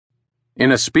In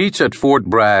a speech at Fort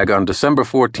Bragg on December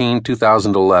 14,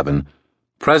 2011,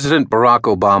 President Barack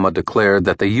Obama declared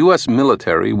that the U.S.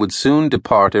 military would soon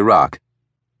depart Iraq,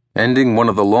 ending one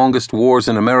of the longest wars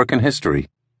in American history.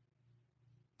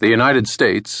 The United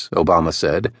States, Obama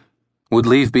said, would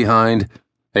leave behind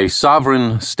a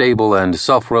sovereign, stable, and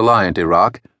self-reliant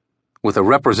Iraq with a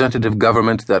representative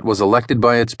government that was elected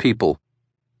by its people.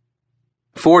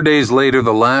 4 days later,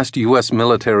 the last U.S.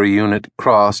 military unit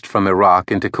crossed from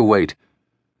Iraq into Kuwait,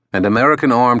 and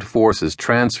American armed forces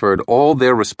transferred all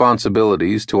their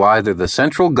responsibilities to either the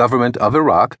central government of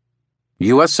Iraq,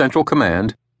 U.S. Central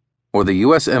Command, or the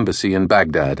U.S. Embassy in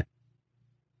Baghdad,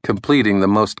 completing the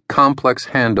most complex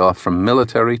handoff from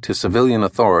military to civilian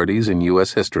authorities in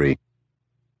U.S. history.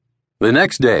 The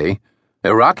next day,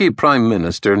 Iraqi Prime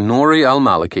Minister Nouri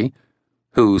al-Maliki,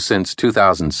 who since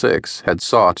 2006 had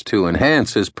sought to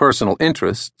enhance his personal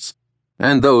interests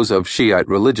and those of Shiite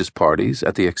religious parties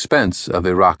at the expense of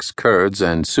Iraq's Kurds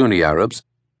and Sunni Arabs,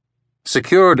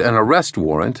 secured an arrest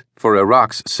warrant for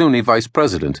Iraq's Sunni Vice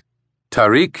President,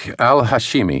 Tariq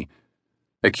al-Hashimi,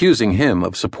 accusing him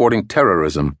of supporting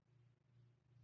terrorism.